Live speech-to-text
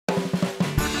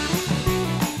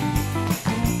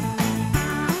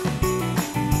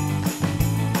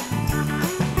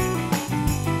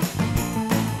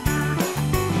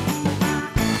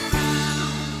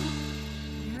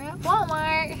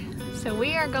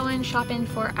going shopping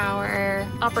for our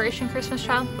Operation Christmas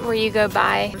Child, where you go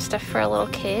buy stuff for a little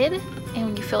kid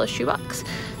and you fill a shoebox.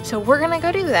 So we're gonna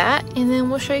go do that and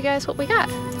then we'll show you guys what we got.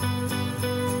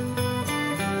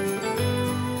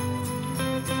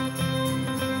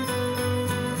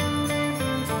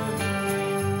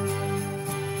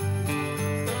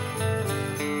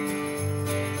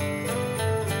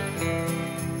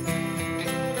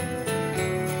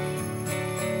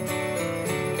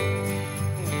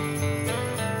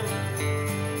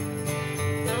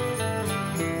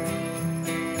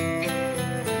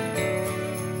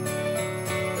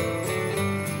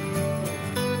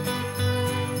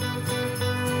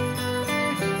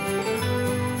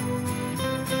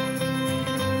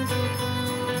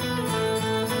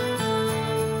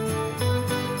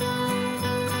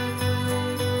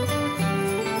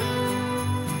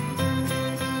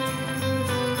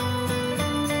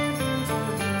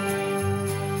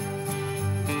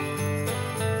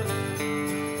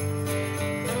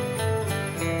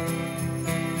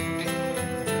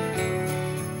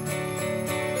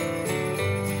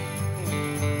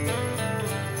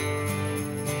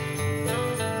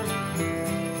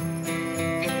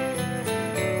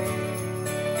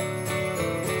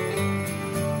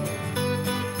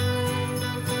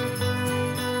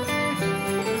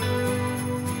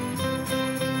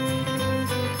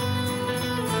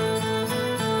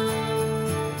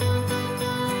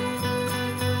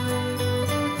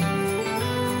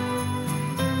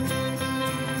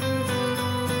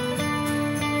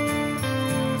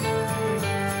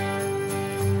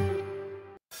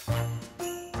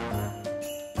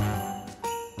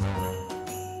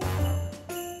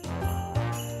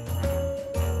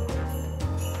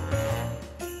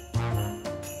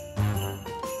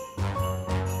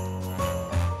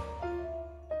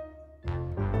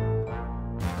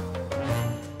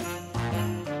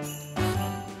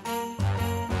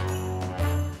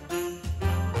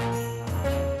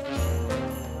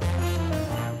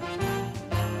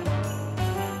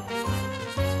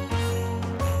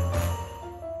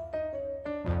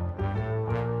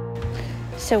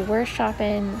 So we're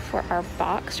shopping for our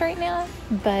box right now,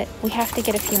 but we have to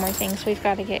get a few more things. We've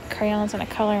got to get crayons and a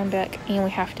coloring book, and we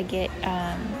have to get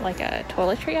like a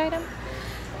toiletry item.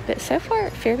 But so far,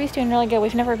 Pharabys doing really good.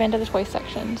 We've never been to the toy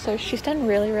section, so she's done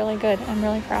really, really good. I'm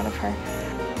really proud of her.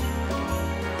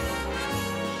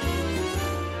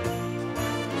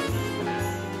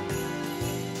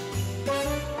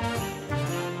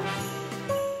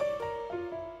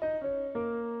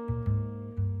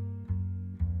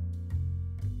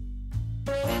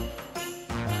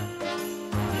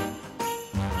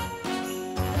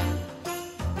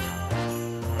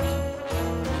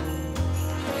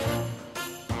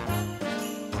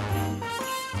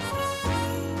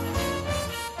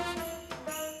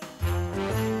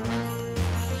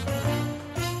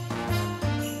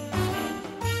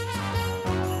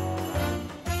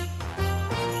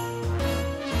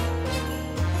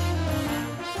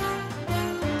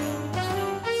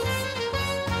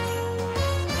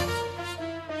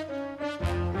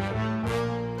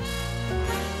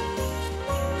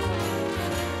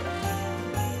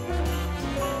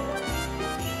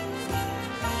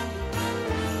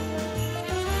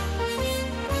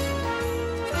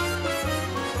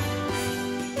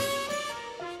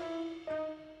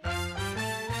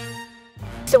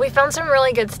 So we found some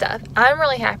really good stuff. I'm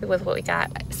really happy with what we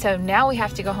got. So now we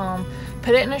have to go home,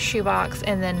 put it in a shoebox,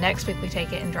 and then next week we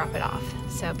take it and drop it off.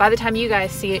 So by the time you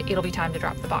guys see it, it'll be time to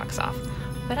drop the box off.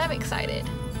 But I'm excited.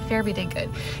 Fharabee did good.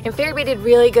 And Fharabee did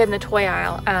really good in the toy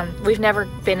aisle. We've never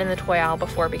been in the toy aisle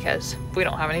before because we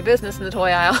don't have any business in the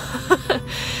toy aisle.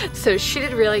 So she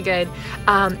did really good.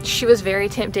 She was very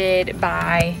tempted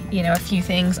by, you know, a few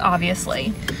things,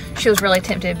 obviously. She was really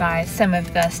tempted by some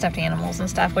of the stuffed animals and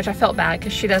stuff, which I felt bad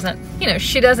because she doesn't, you know,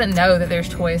 she doesn't know that there's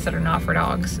toys that are not for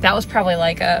dogs. That was probably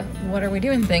like a, what are we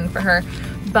doing thing for her.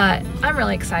 But I'm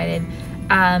really excited.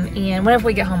 And whenever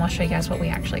we get home, I'll show you guys what we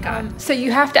actually got. So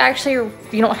you have to actually,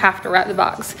 you don't have to wrap the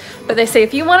box, but they say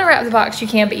if you want to wrap the box, you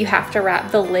can, but you have to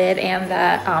wrap the lid and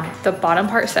the bottom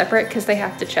part separate because they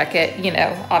have to check it, you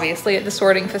know, obviously at the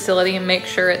sorting facility and make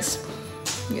sure it's,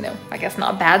 you know, I guess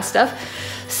not bad stuff.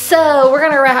 So we're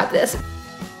gonna wrap this.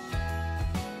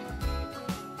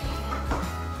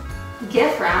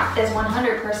 Gift wrap is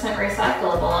 100%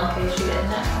 recyclable, in case you didn't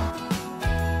know.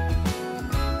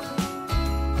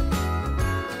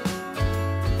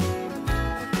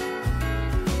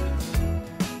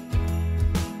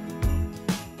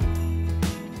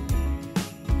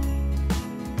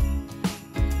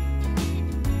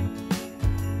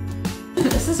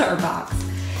 This is our box.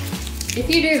 If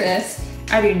you do this,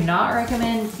 I do not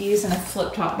recommend using a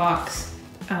flip top box.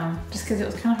 just because it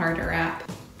was kind of hard to wrap.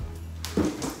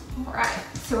 All right,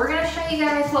 so we're gonna show you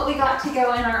guys what we got to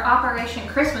go in our Operation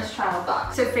Christmas Child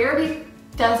box. So Fharabee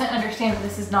doesn't understand that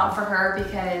this is not for her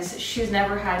because she's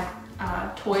never had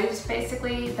toys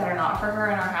basically that are not for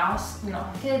her in our house. We don't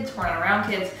have kids, we're not around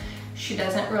kids. She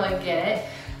doesn't really get it.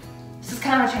 This is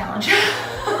kind of a challenge.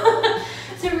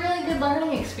 It's a really good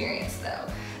learning experience though.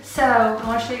 So I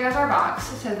want to show you guys our box.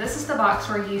 So this is the box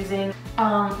we're using.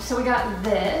 So we got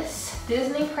this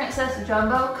Disney Princess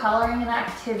Jumbo Coloring and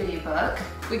Activity Book.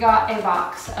 We got a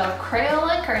box of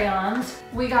Crayola crayons.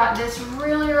 We got this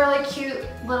really, really cute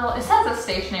little, it says a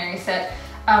stationery set,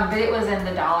 but it was in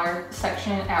the dollar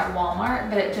section at Walmart,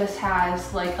 but it just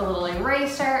has like a little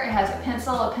eraser, it has a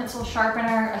pencil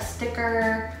sharpener, a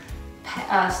sticker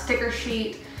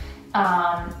sheet,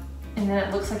 and then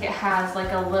it looks like it has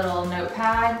like a little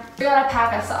notepad. We got a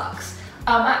pack of socks.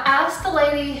 I asked the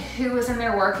lady who was in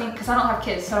there working, because I don't have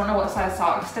kids, so I don't know what size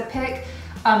socks to pick,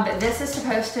 but this is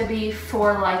supposed to be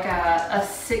for like a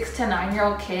 6 to 9 year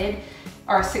old kid,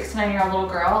 or a 6 to 9 year old little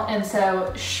girl, and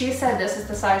so she said this is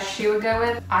the size she would go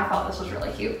with. I thought this was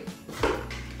really cute.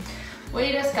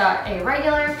 We just got a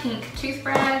regular pink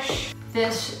toothbrush,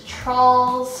 this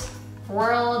Trolls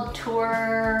World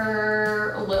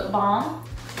Tour lip balm.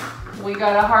 We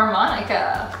got a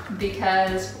harmonica,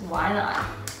 because why not?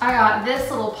 I got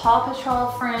this little Paw Patrol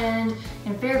friend,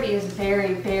 and Fharabee is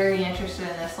very, very interested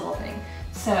in this little thing.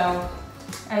 So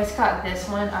I just got this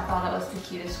one. I thought it was the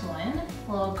cutest one.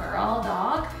 Little girl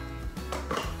dog.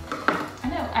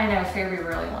 I know Fharabee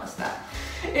really wants that.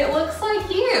 It looks like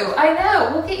you. I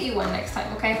know, we'll get you one next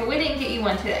time, okay? But we didn't get you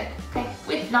one today, okay?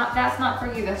 That's not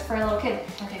for you, that's for a little kid.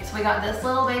 Okay, so we got this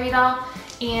little baby doll,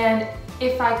 and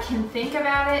if I can think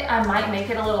about it, I might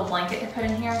make it a little blanket to put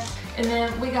in here. And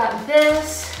then we got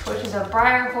this, which is a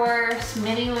Briar Horse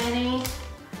Mini Winnie.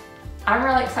 I'm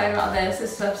really excited about this.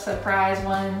 This is a surprise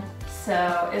one.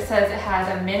 So it says it has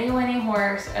a Mini Winnie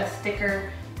horse, a sticker,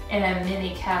 and a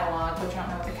mini catalog, which I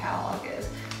don't know what the catalog is,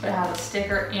 but it has a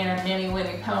sticker and a Mini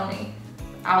Winnie pony.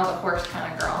 I was a horse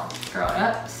kind of girl growing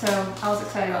up, so I was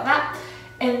excited about that.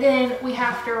 And then we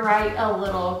have to write a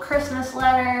little Christmas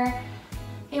letter.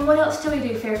 And what else do we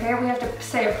do, Fair? We have to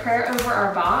say a prayer over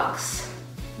our box.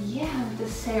 Yeah, we have to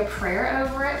say a prayer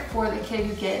over it for the kid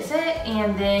who gets it.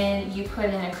 And then you put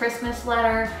in a Christmas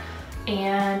letter,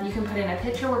 and you can put in a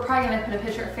picture. We're probably gonna put a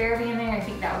picture of Fharabee in there. I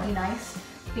think that would be nice.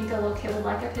 I think the little kid would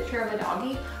like a picture of a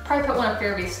doggy. Probably put one of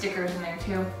Farabee's stickers in there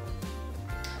too.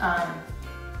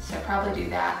 So probably do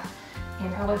that.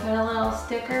 And probably put a little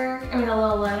sticker, a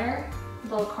little letter, a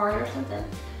little card or something.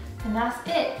 And that's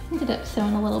it. I ended up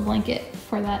sewing a little blanket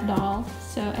for that doll.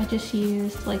 So I just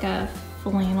used like a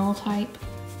flannel type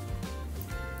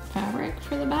fabric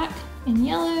for the back in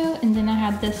yellow. And then I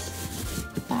had this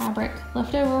fabric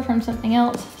left over from something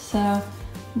else. So I'm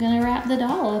gonna wrap the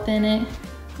doll up in it.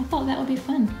 I thought that would be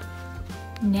fun.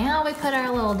 Now we put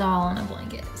our little doll in a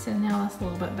blanket. So now that's a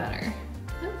little bit better.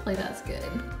 Hopefully that's good.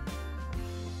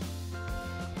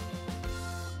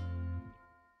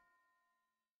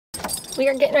 We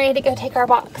are getting ready to go take our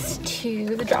box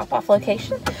to the drop-off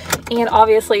location. And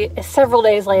obviously, several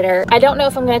days later, I don't know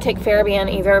if I'm going to take Fharabee in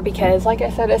either because, like I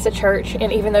said, it's a church.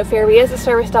 And even though Fharabee is a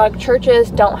service dog,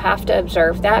 churches don't have to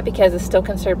observe that because it's still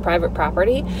considered private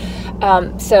property.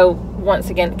 So once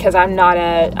again, because I'm not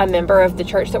a member of the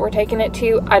church that we're taking it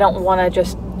to, I don't want to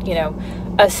just, you know,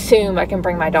 assume I can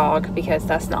bring my dog because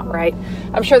that's not right.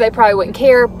 I'm sure they probably wouldn't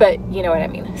care, but you know what I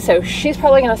mean. So she's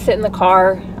probably going to sit in the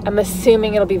car. I'm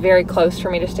assuming it'll be very close for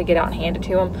me just to get out and hand it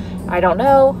to him. I don't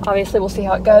know. Obviously, we'll see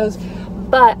how it goes.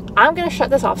 But I'm going to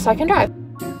shut this off so I can drive.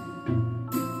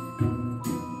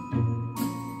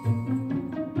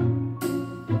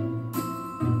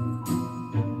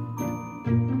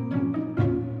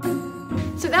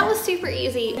 So that was super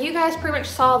easy. You guys pretty much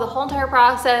saw the whole entire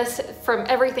process from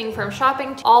everything from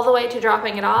shopping all the way to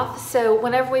dropping it off. So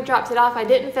whenever we dropped it off, I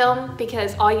didn't film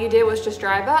because all you did was just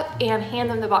drive up and hand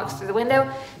them the box through the window.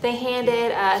 They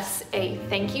handed us a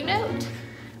thank you note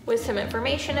with some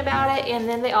information about it, and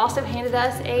then they also handed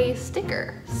us a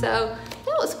sticker. So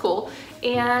that was cool.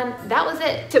 And that was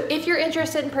it. So if you're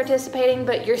interested in participating,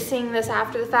 but you're seeing this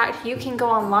after the fact, you can go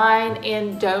online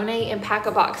and donate and pack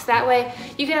a box. That way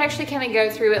you can actually kind of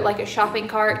go through it like a shopping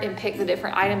cart and pick the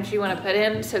different items you want to put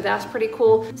in. So that's pretty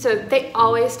cool. So they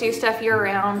always do stuff year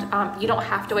round. You don't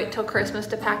have to wait till Christmas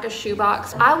to pack a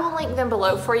shoebox. I will link them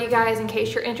below for you guys in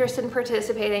case you're interested in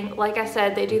participating. Like I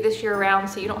said, they do this year round,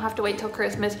 so you don't have to wait till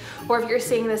Christmas. Or if you're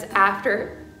seeing this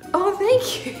after Oh,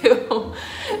 thank you.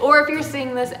 Or if you're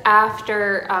seeing this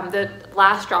after the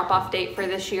last drop-off date for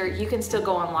this year, you can still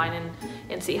go online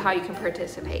and see how you can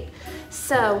participate.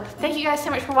 So thank you guys so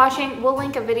much for watching. We'll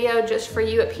link a video just for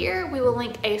you up here. We will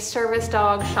link a service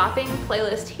dog shopping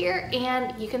playlist here,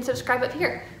 and you can subscribe up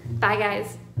here. Bye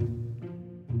guys.